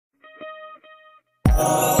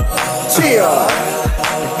Chill.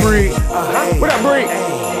 Bree. What up, Bree?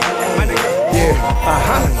 Yeah.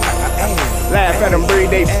 Laugh at them, Bree,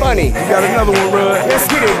 they funny. You got another one, Rudd? Let's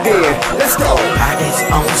get it then. Let's go. Pockets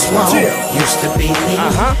on swole, used to be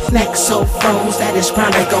lean. Neck so froze that it's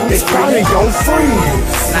probably gon' freeze. It's probably gon'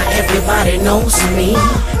 freeze. Not everybody knows me.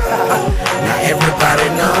 Not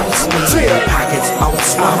everybody knows me. Pockets on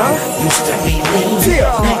swole, used to be lean.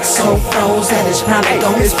 Neck so froze that it's probably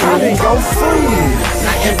gon' freeze.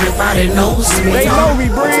 Not everybody knows me. They know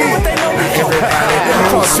me, Bree. Not everybody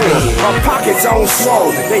knows me. My pockets on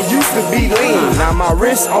swole, they used to be lean. Now my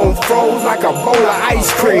wrist on froze like a bowl of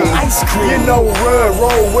ice cream. You know Rudd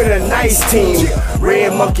roll with a nice team.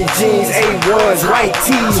 Red monkey jeans, A1s, white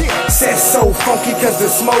tee. Set so funky cause the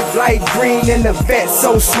smoke light green and the vet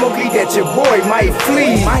so smoky that your boy might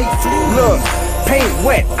flee. Look, paint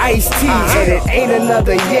wet, iced tea, and it ain't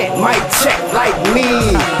another yet. Might check like me.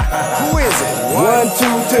 Who is it? 1,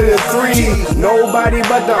 2 to the 3. Nobody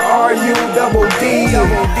but the RUDD.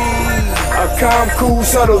 A calm, cool,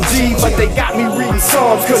 subtle G, but they got me reading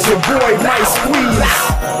songs cause your boy might squeeze.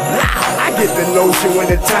 I get the notion when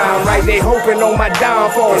the time right. They hoping on my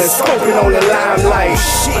downfall and scoping on the limelight.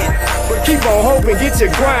 But keep on hoping, get your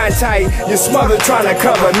grind tight. You're smothered trying to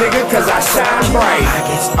cover, nigga, cause I shine bright.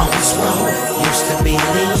 Pockets on swole, used to be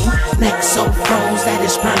lean. Neck so froze that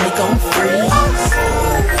it's probably gon' freeze.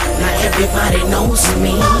 Not everybody knows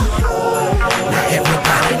me. Not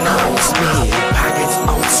everybody knows me. Pockets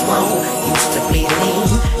on swole, used to be lean.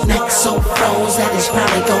 Neck so froze that it's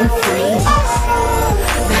probably gon' freeze.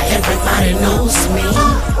 Not everybody knows me.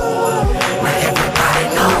 Not everybody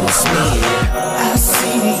knows me. I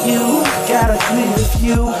see you, got a clear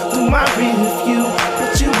view through my rear view.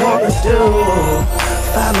 What you wanna do?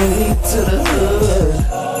 Follow me to the hood.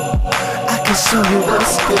 I can show you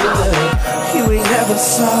what's good. You ain't never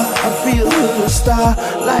saw a real hood star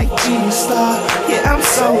like G-Star. Yeah, I'm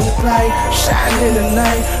so bright, shine in the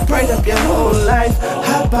night, bright up your whole life.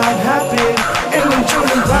 Hop out, hop in, and enjoy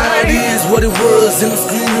the ride. It is what it was, and I'm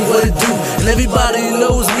screaming what it do. And everybody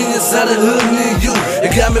knows me inside the hood near you.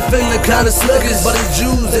 It got me feeling kinda sluggish, but it's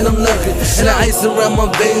Jews and I'm nothing. And the ice around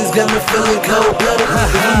my veins got me feeling cold-blooded.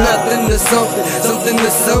 I'm nothing to something, something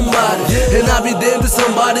to somebody. And I be damned if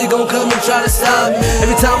somebody gon' come and try to stop me.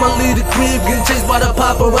 Every time I leave the crib, get chased by the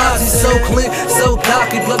paparazzi. So clean, so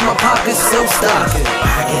cocky, plus my pockets so stocky.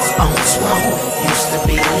 Pockets on swole, used to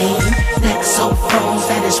be lean. Neck so froze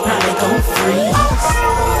that it's probably gon' freeze.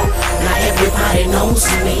 Not everybody knows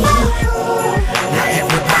me. Not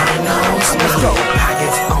everybody knows me.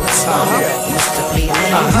 Pockets on swole, used to be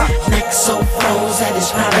lean. Neck so froze that it's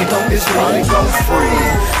probably gon'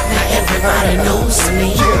 freeze. Not everybody knows me.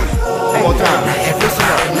 Not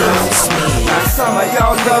everybody knows me. Now some of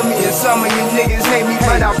y'all love me and some of you niggas hate me,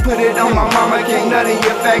 but I put it on my mama, can't none of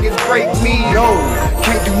your faggots break me. No,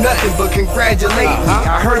 can't do nothing but congratulate me.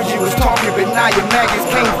 I heard you was talking, but now your maggots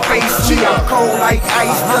can't face me. I'm cold like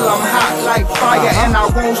ice, still I'm hot like fire, and I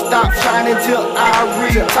won't stop shining till I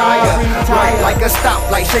retire. Right like a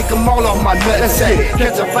stoplight, shake them all off my nutsack.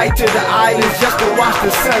 Catch a flight to the islands just to watch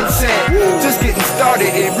the sunset. Just getting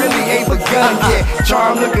started, it really ain't begun yet.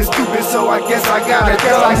 Charm looking stupid, so I guess I got a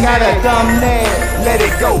dumb neck. Let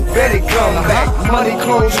it go, let it come back. Money,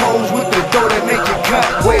 clothes, hoes with the dough that make you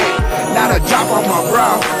cut wet. Not a drop on my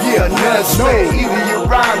brow, yeah, none sweat. Either you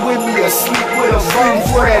ride with me or sleep with a bum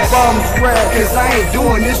spread. Cause I ain't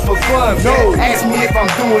doing this for fun, no. Ask me if I'm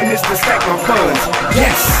doing this to stack my funds.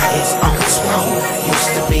 Yes. Pockets on swole,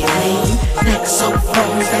 used to be lean. Neck so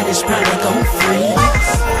froze that it's probably gon' freeze.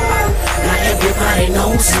 Not everybody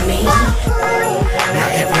knows me.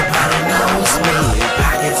 Not everybody knows me.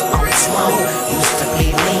 Pockets on swole, used to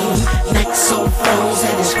be lean. Neck so froze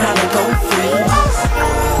that it's probably gon' freeze.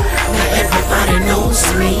 Not everybody knows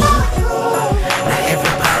me. Not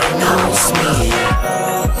everybody knows me.